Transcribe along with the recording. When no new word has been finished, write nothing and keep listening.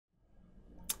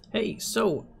Hey,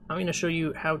 so I'm going to show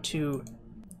you how to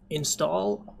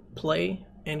install, play,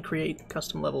 and create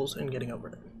custom levels in Getting Over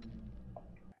It.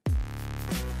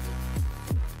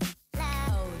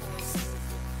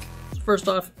 So first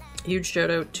off, huge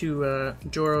shout out to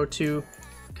Joro2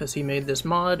 because he made this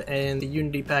mod and the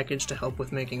Unity package to help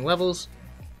with making levels,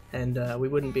 and we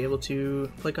wouldn't be able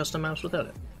to play custom maps without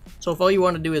it. So if all you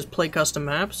want to do is play custom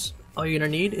maps, all you're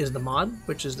going to need is the mod,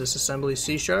 which is this assembly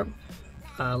C#.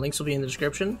 Links will be in the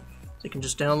description, so you can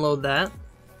just download that.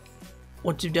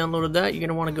 Once you've downloaded that, you're going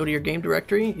to want to go to your game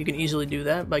directory. You can easily do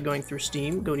that by going through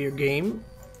Steam, go to your game,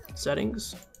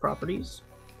 settings, properties,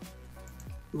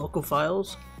 local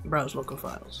files, browse local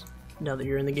files. Now that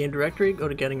you're in the game directory, go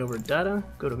to Getting Over It Data,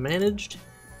 go to Managed,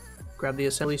 grab the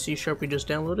assembly C# we just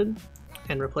downloaded,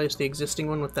 and replace the existing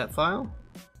one with that file.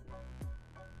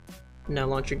 Now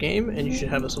launch your game, and you should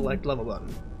have a select level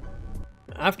button.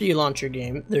 After you launch your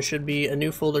game, there should be a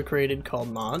new folder created called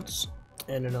Mods,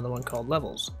 and another one called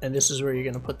Levels, and this is where you're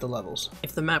going to put the levels.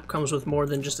 If the map comes with more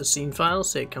than just a scene file,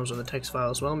 say it comes with a text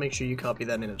file as well, make sure you copy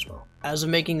that in as well. As of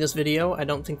making this video, I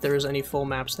don't think there is any full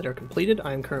maps that are completed.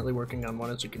 I am currently working on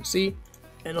one, as you can see,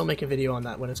 and I'll make a video on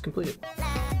that when it's completed.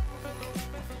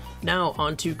 Now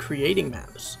on to creating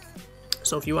maps.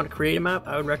 So if you want to create a map,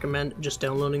 I would recommend just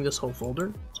downloading this whole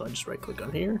folder. So I just right click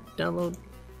on here, download.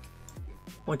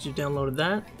 Once you've downloaded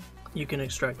that, you can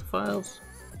extract the files.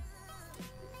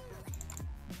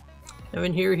 Now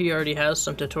in here he already has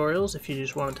some tutorials if you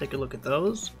just want to take a look at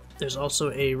those. There's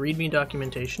also a README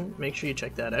documentation, make sure you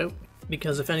check that out,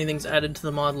 because if anything's added to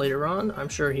the mod later on, I'm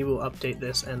sure he will update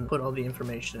this and put all the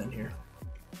information in here.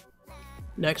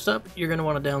 Next up, you're going to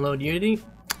want to download Unity,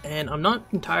 and I'm not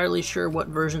entirely sure what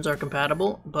versions are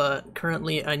compatible, but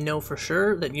currently I know for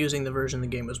sure that using the version the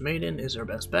game was made in is our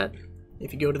best bet.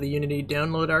 If you go to the Unity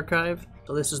download archive,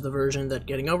 so this is the version that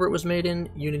Getting Over It was made in,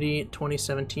 Unity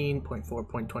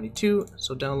 2017.4.22,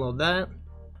 so download that.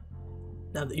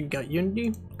 Now that you've got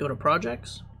Unity, go to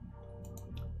Projects,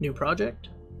 New Project,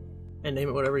 and name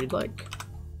it whatever you'd like.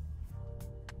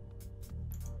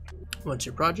 Once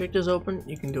your project is open,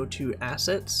 you can go to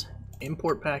Assets,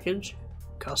 Import Package,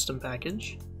 Custom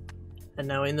Package, and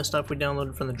now in the stuff we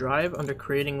downloaded from the drive, under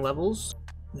Creating Levels,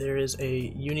 there is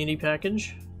a Unity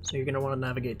package. So you're going to want to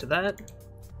navigate to that,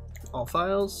 all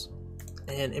files,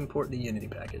 and import the Unity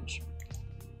package.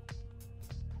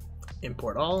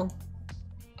 Import all.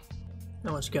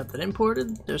 Now once you got that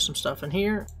imported, there's some stuff in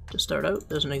here. To start out,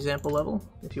 there's an example level.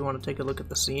 If you want to take a look at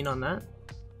the scene on that,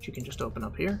 you can just open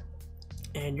up here.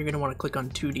 And you're going to want to click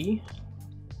on 2D.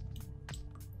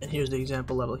 And here's the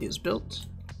example level he has built.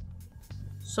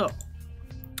 So,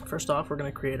 first off, we're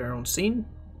going to create our own scene.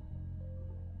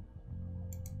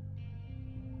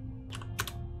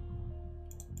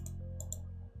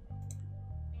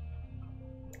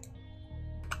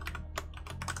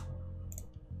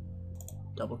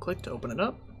 Double click to open it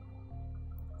up.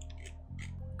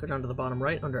 Go down to the bottom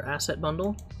right under Asset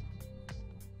Bundle.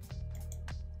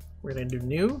 We're going to do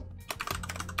New,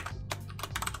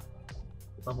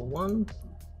 Level 1,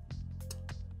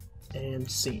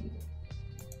 and Scene.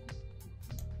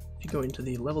 If you go into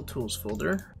the Level Tools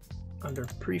folder, under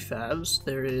Prefabs,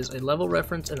 there is a level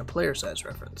reference and a player size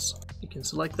reference. You can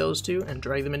select those two and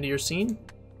drag them into your scene.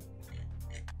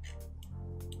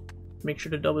 Make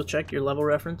sure to double check your level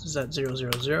reference is at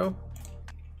 000.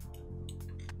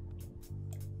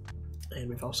 And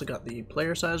we've also got the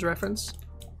player size reference.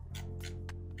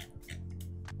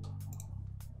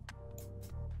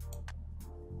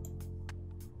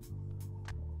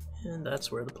 And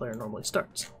that's where the player normally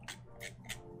starts.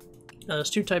 Now there's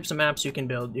two types of maps you can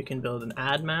build. You can build an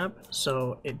add map,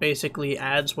 so it basically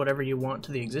adds whatever you want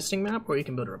to the existing map, or you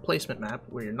can build a replacement map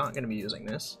where you're not going to be using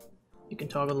this. You can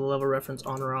toggle the level reference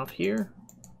on or off here.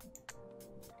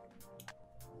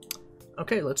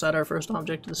 Okay, let's add our first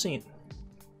object to the scene.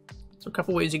 So a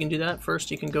couple ways you can do that.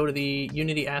 First, you can go to the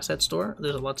Unity Asset Store.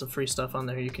 There's lots of free stuff on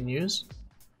there you can use.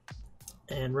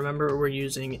 And remember, we're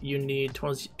using Unity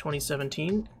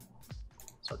 2017.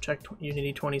 So check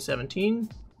Unity 2017.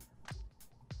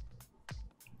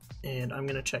 And I'm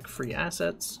going to check free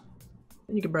assets.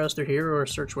 And you can browse through here or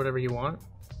search whatever you want.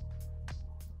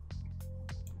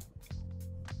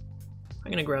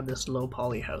 I'm going to grab this low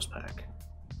poly house pack.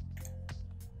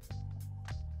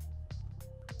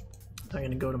 I'm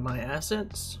going to go to My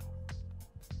Assets,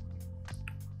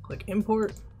 click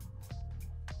Import,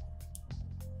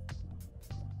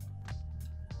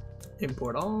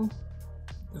 import all.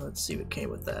 Now let's see what came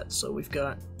with that. So we've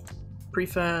got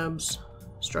prefabs,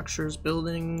 structures,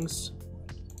 buildings.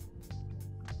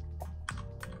 So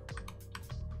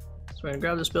we're going to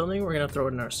grab this building, we're going to throw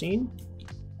it in our scene.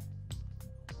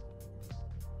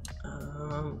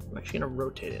 I'm actually going to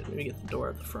rotate it. Maybe get the door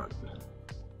at the front.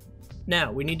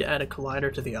 Now, we need to add a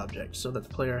collider to the object so that the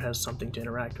player has something to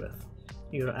interact with.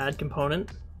 You go to Add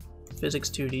Component, Physics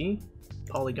 2D,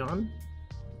 Polygon.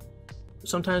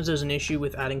 Sometimes there's an issue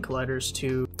with adding colliders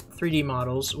to 3D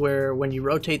models where when you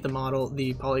rotate the model,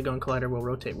 the polygon collider will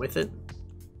rotate with it.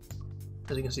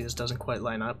 As you can see, this doesn't quite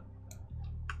line up.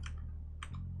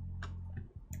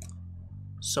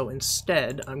 So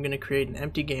instead, I'm going to create an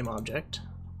empty game object.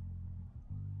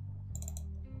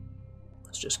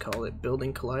 Let's just call it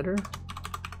Building Collider.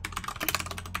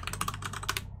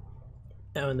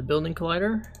 Now in the Building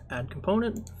Collider, Add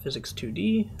Component, Physics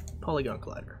 2D, Polygon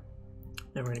Collider.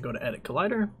 Now we're going to go to Edit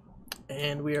Collider,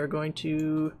 and we are going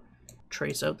to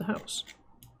trace out the house.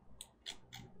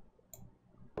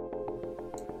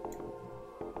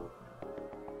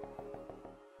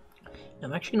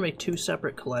 I'm actually going to make two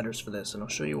separate colliders for this, and I'll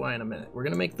show you why in a minute. We're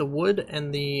going to make the wood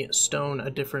and the stone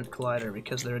a different collider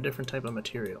because they're a different type of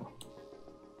material.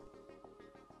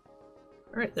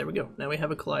 Alright, there we go. Now we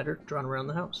have a collider drawn around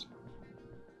the house.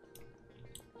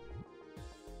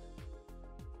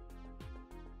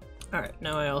 Alright,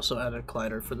 now I also added a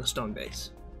collider for the stone base.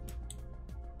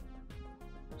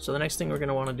 So the next thing we're going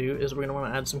to want to do is we're going to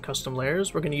want to add some custom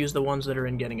layers. We're going to use the ones that are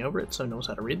in Getting Over It so it knows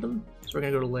how to read them. So we're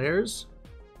going to go to Layers,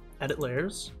 Edit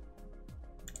Layers,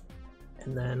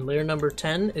 and then layer number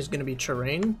 10 is going to be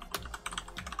Terrain,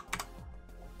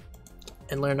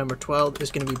 and layer number 12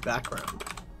 is going to be Background.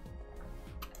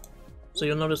 So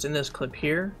you'll notice in this clip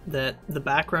here that the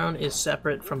background is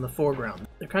separate from the foreground.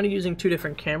 They're kind of using two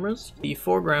different cameras. The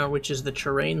foreground, which is the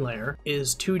terrain layer,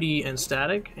 is 2D and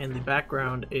static, and the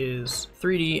background is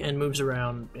 3D and moves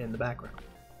around in the background.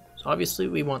 So obviously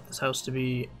we want this house to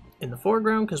be in the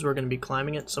foreground because we're going to be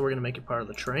climbing it, so we're going to make it part of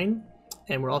the terrain.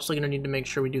 And we're also going to need to make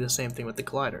sure we do the same thing with the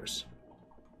colliders.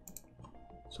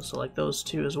 So select those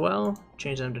two as well,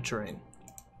 change them to terrain.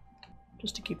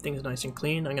 Just to keep things nice and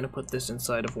clean, I'm going to put this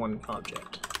inside of one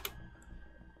object.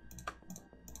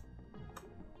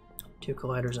 Two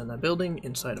colliders in that building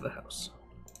inside of a house.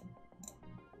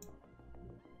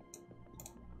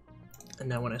 And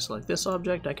now when I select this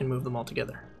object, I can move them all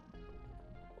together.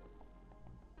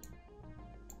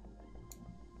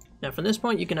 Now from this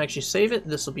point, you can actually save it.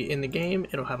 This will be in the game,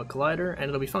 it'll have a collider, and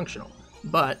it'll be functional.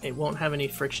 But it won't have any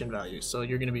friction values, so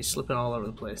you're going to be slipping all over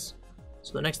the place.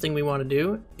 So the next thing we want to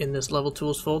do in this Level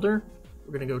Tools folder,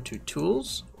 we're going to go to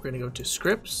Tools, we're going to go to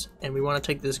Scripts, and we want to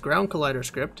take this Ground Collider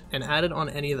script and add it on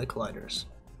any of the colliders.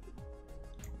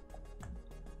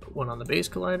 Put one on the base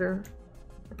collider,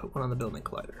 and put one on the building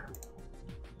collider.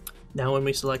 Now when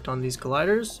we select on these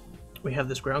colliders, we have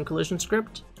this ground collision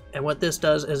script, and what this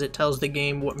does is it tells the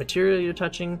game what material you're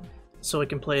touching, so it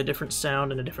can play a different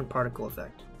sound and a different particle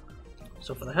effect.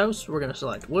 So for the house, we're going to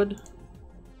select wood,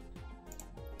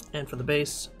 and for the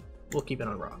base, we'll keep it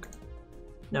on rock.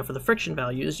 Now for the friction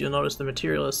values, you'll notice the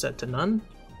material is set to none.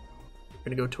 We're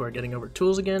going to go to our Getting Over It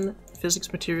tools again,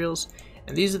 Physics Materials,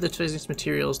 and these are the physics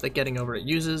materials that Getting Over It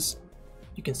uses.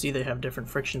 You can see they have different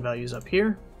friction values up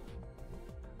here.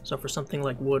 So for something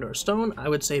like wood or stone, I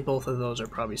would say both of those are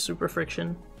probably super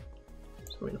friction.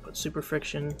 So we're going to put super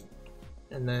friction,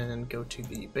 and then go to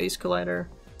the base collider,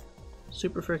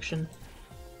 super friction.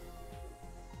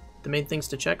 The main things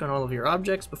to check on all of your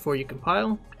objects before you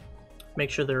compile: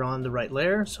 make sure they're on the right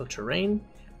layer, so terrain,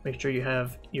 make sure you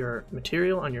have your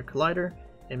material on your collider,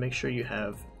 and make sure you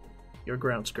have your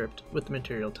ground script with the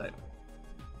material type.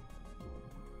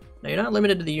 Now you're not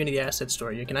limited to the Unity Asset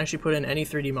Store, you can actually put in any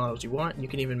 3D models you want, you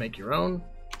can even make your own.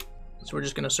 So we're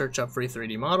just going to search up free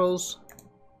 3D models.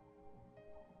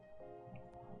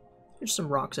 Here's some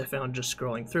rocks I found just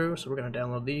scrolling through, so we're going to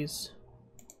download these.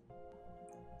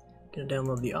 Going to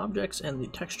download the objects and the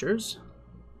textures.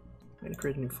 I'm going to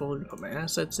create a new folder to put my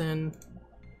assets in.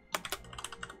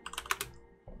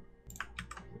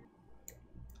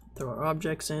 Throw our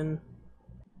objects in.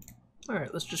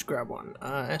 Alright, let's just grab one.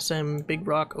 SM Big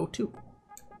Rock 02.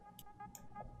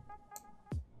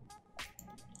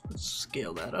 Let's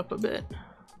scale that up a bit.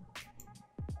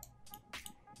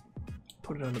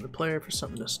 Put it under the player for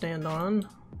something to stand on.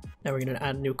 Now we're going to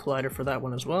add a new collider for that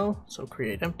one as well. So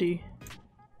create empty.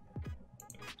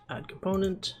 Add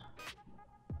component,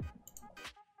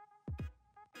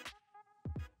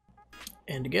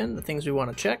 and again, the things we want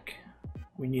to check,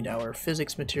 we need our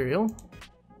physics material,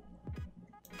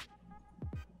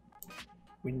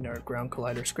 we need our ground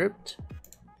collider script,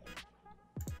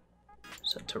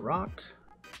 set to rock,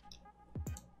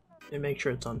 and make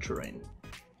sure it's on terrain,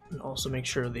 and also make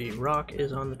sure the rock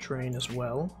is on the terrain as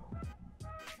well,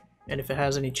 and if it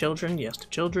has any children, yes to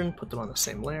children, put them on the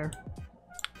same layer.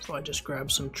 So I just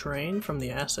grabbed some terrain from the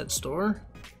asset store.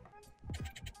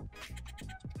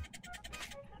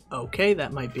 Okay,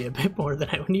 that might be a bit more than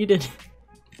I needed.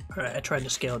 Alright, I tried to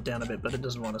scale it down a bit, but it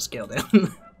doesn't want to scale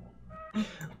down.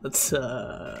 Let's,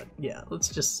 yeah, let's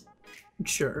just...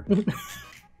 Sure.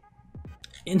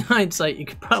 In hindsight, you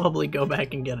could probably go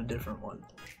back and get a different one.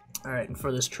 Alright, and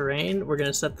for this terrain, we're going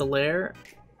to set the layer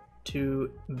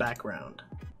to background.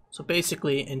 So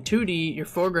basically, in 2D, your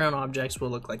foreground objects will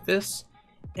look like this,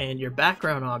 and your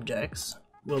background objects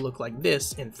will look like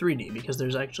this in 3D, because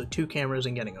there's actually two cameras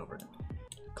and getting over it.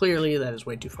 Clearly, that is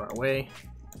way too far away.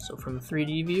 So from the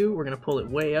 3D view, we're going to pull it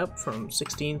way up from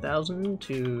 16,000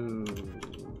 to...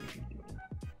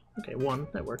 Okay, 1.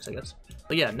 That works, I guess.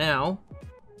 But yeah, now,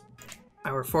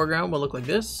 our foreground will look like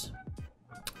this.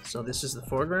 So this is the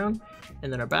foreground.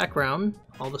 And then our background,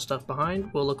 all the stuff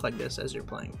behind, will look like this as you're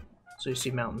playing. So you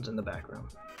see mountains in the background.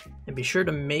 And be sure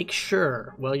to make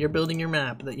sure, while you're building your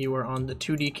map, that you are on the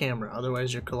 2D camera.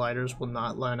 Otherwise, your colliders will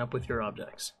not line up with your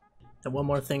objects. And one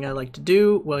more thing I like to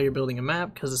do while you're building a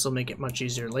map, because this will make it much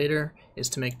easier later, is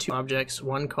to make two objects,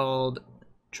 one called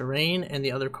terrain and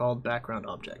the other called background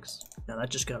objects. Now that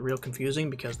just got real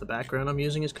confusing because the background I'm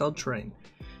using is called terrain.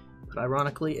 But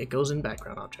ironically, it goes in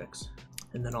background objects.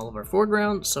 And then all of our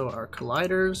foreground, so our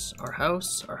colliders, our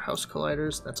house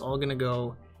colliders, that's all going to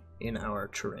go in our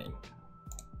terrain.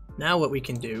 Now what we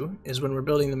can do is when we're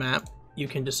building the map, you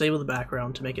can disable the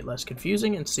background to make it less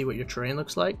confusing and see what your terrain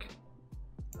looks like.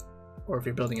 Or if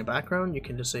you're building a background, you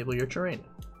can disable your terrain.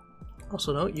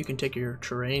 Also note, you can take your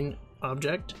terrain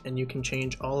object and you can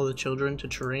change all of the children to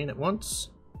terrain at once.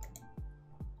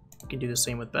 You can do the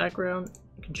same with background.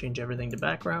 You can change everything to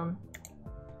background.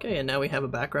 Okay, and now we have a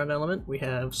background element. We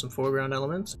have some foreground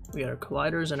elements. We got our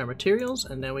colliders and our materials,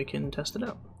 and now we can test it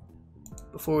out.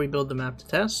 Before we build the map to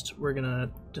test, we're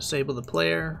gonna disable the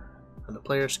player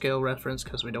scale reference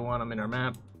because we don't want them in our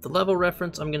map. The level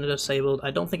reference I'm going to disable. I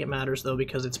don't think it matters though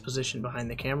because it's positioned behind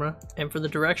the camera. And for the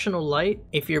directional light,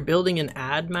 if you're building an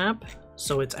add map,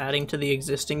 so it's adding to the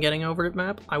existing getting over it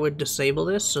map, I would disable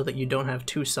this so that you don't have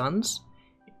two suns.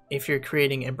 If you're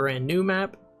creating a brand new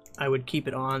map, I would keep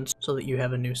it on so that you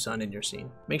have a new sun in your scene.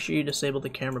 Make sure you disable the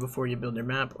camera before you build your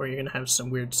map or you're going to have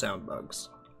some weird sound bugs.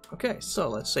 Okay, so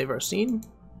let's save our scene.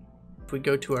 If we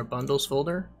go to our bundles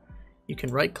folder, you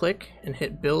can right click and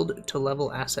hit build to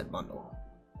level asset bundle.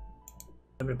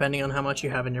 And depending on how much you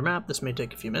have in your map, this may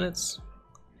take a few minutes.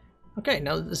 Okay,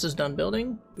 now that this is done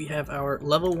building, we have our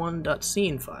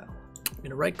level1.scene file. I'm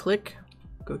going to right click,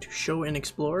 go to show in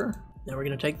Explorer. Now we're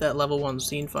going to take that level 1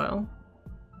 scene file,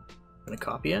 I'm going to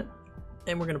copy it,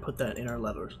 and we're going to put that in our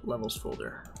levels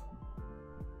folder.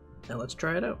 Now let's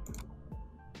try it out.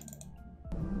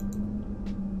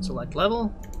 Select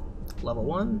level, level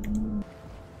 1.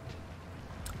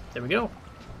 There we go.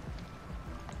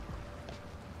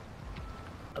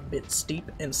 A bit steep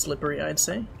and slippery, I'd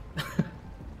say.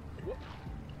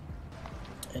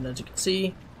 And as you can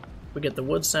see, we get the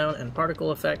wood sound and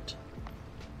particle effect.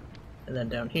 And then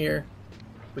down here,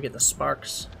 we get the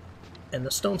sparks and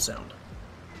the stone sound.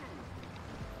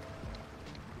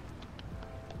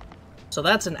 So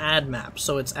that's an add map,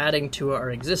 so it's adding to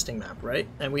our existing map, right?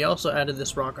 And we also added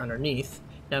this rock underneath.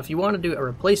 Now if you want to do a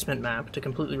replacement map to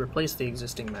completely replace the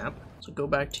existing map, so go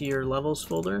back to your levels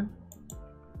folder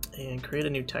and create a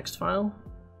new text file.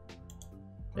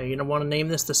 Now you're going to want to name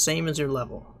this the same as your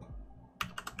level.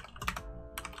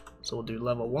 So we'll do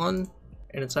level 1,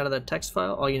 and inside of that text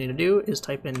file all you need to do is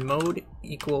type in mode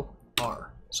equal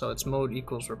R. So it's mode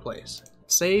equals replace.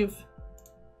 Save.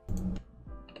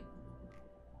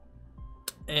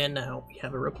 And now we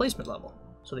have a replacement level.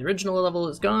 So the original level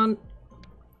is gone.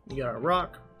 We got our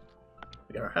rock,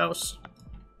 we got our house,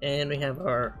 and we have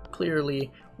our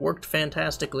clearly worked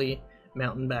fantastically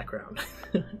mountain background.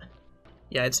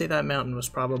 Yeah, I'd say that mountain was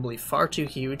probably far too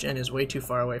huge and is way too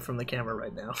far away from the camera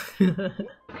right now.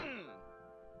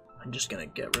 I'm just gonna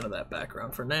get rid of that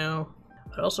background for now.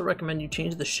 I also recommend you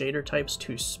change the shader types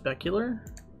to specular.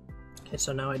 Okay,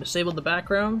 so now I disabled the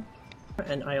background,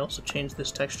 and I also changed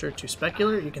this texture to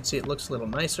specular. You can see it looks a little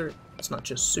nicer. It's not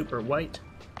just super white.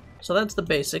 So that's the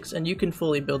basics, and you can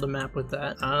fully build a map with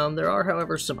that. There are,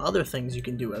 however, some other things you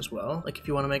can do as well. Like if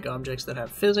you want to make objects that have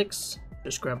physics,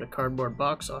 just grab a cardboard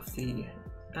box off the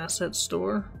asset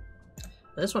store.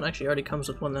 Now, this one actually already comes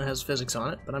with one that has physics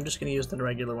on it, but I'm just going to use the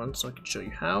regular one so I can show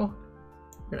you how.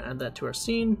 We're going to add that to our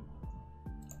scene.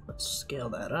 Let's scale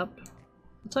that up.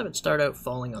 Let's have it start out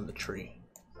falling on the tree.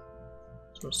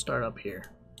 So we'll start up here.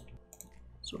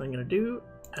 So what I'm going to do,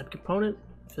 add component,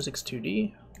 physics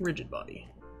 2D, rigid body.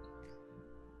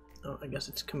 Oh, I guess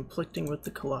it's conflicting with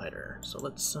the collider. So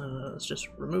let's just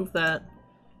remove that.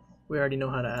 We already know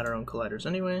how to add our own colliders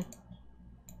anyway.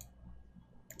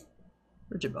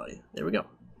 Rigid body. There we go.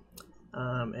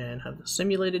 and have the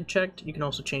simulated checked. You can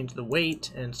also change the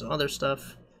weight and some other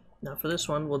stuff. Now for this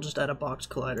one, we'll just add a box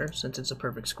collider. Since it's a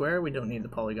perfect square, we don't need the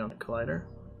polygon collider.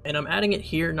 And I'm adding it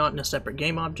here, not in a separate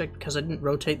game object, because I didn't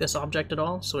rotate this object at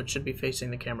all, so it should be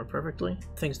facing the camera perfectly.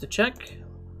 Things to check.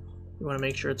 We want to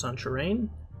make sure it's on terrain.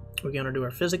 We're going to do our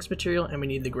physics material, and we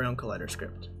need the ground collider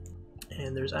script.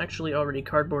 And there's actually already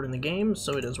cardboard in the game,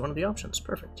 so it is one of the options.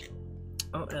 Perfect.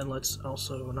 Oh, and let's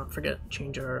also not forget,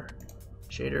 change our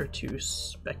shader to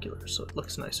specular so it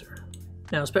looks nicer.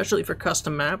 Now, especially for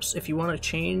custom maps, if you want to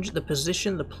change the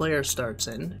position the player starts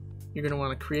in, you're going to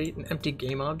want to create an empty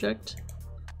game object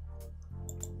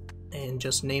and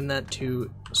just name that to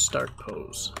start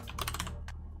pose.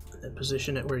 And then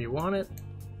position it where you want it,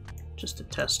 just to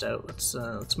test out.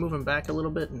 Let's move him back a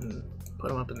little bit and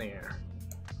put him up in the air.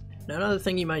 Now, another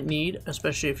thing you might need,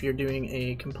 especially if you're doing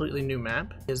a completely new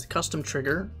map, is the custom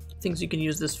trigger. Things you can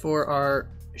use this for are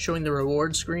showing the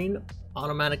reward screen,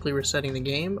 automatically resetting the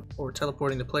game, or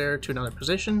teleporting the player to another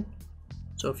position.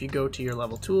 So if you go to your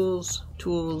level tools,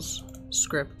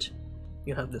 script,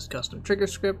 you have this custom trigger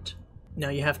script. Now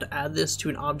you have to add this to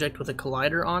an object with a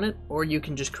collider on it, or you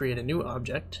can just create a new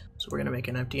object. So we're going to make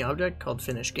an empty object called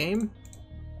finish game.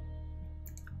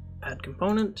 Add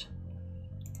component.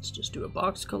 Let's just do a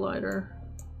box collider.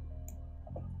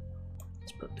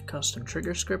 Let's put the custom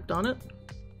trigger script on it.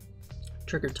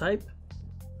 Trigger type.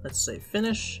 Let's say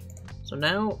finish. So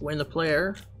now when the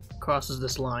player crosses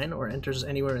this line or enters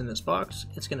anywhere in this box,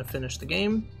 it's going to finish the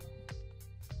game.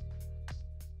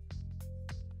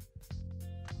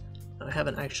 I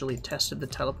haven't actually tested the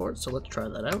teleport, so let's try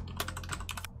that out.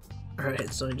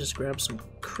 Alright, so I just grabbed some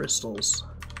crystals.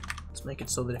 Let's make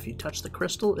it so that if you touch the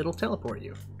crystal, it'll teleport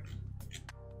you.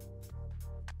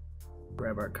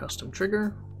 Grab our custom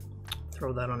trigger,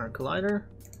 throw that on our collider,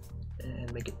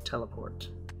 and make it teleport.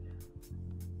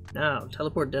 Now,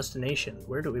 teleport destination.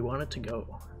 Where do we want it to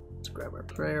go? Let's grab our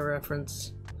player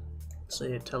reference. Let's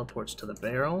say it teleports to the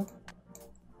barrel.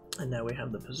 And now we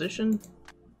have the position.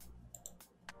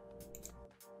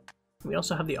 We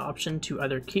also have the option to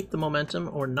either keep the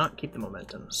momentum or not keep the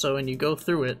momentum. So when you go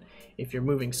through it, if you're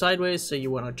moving sideways, say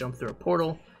you want to jump through a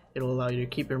portal, it'll allow you to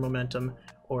keep your momentum,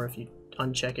 or if you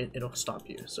uncheck it, it'll stop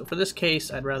you. So for this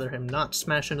case, I'd rather him not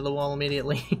smash into the wall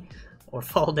immediately or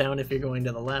fall down if you're going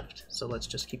to the left. So let's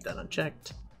just keep that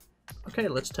unchecked. Okay,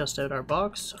 let's test out our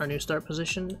box, our new start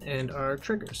position, and our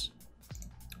triggers.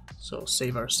 So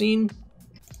save our scene,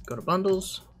 go to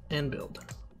bundles, and build.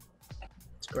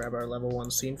 Let's grab our level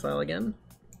 1 scene file again.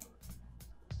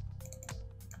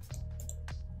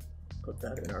 Put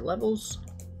that in our levels.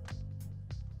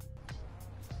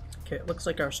 Okay, it looks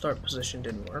like our start position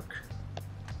didn't work.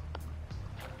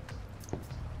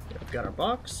 We've got our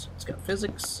box, it's got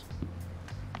physics.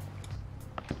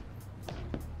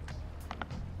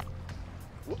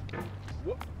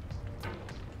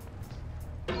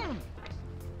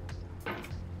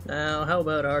 Now, how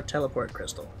about our teleport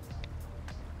crystal?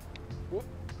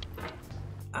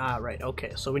 Ah, right,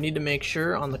 okay, so we need to make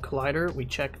sure on the collider we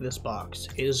check this box,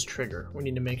 is trigger. We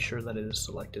need to make sure that it is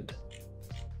selected.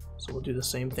 So we'll do the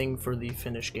same thing for the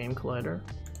finish game collider.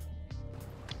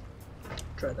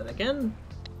 Try that again.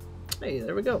 Hey,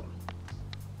 there we go.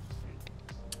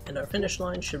 And our finish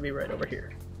line should be right over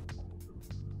here.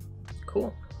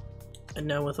 Cool. And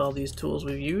now with all these tools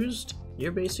we've used,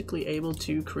 you're basically able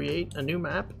to create a new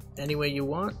map any way you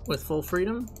want with full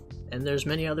freedom. And there's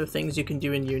many other things you can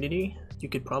do in Unity. You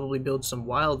could probably build some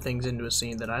wild things into a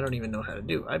scene that I don't even know how to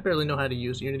do. I barely know how to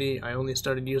use Unity. I only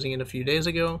started using it a few days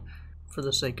ago for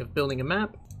the sake of building a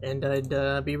map, and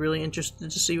I'd be really interested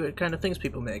to see what kind of things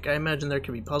people make. I imagine there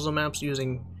could be puzzle maps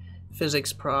using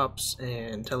physics props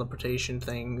and teleportation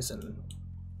things, and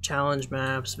challenge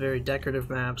maps, very decorative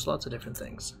maps, lots of different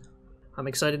things. I'm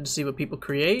excited to see what people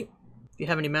create. If you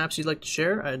have any maps you'd like to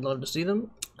share, I'd love to see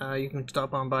them. You can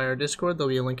stop on by our Discord, there'll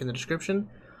be a link in the description.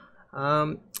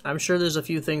 I'm sure there's a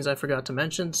few things I forgot to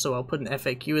mention, so I'll put an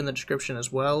FAQ in the description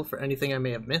as well for anything I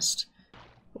may have missed.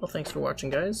 Well, thanks for watching,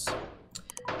 guys.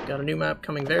 Got a new map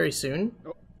coming very soon,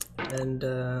 and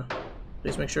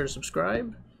please make sure to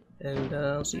subscribe, and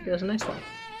I'll see you guys in the next one.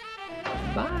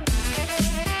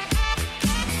 Bye!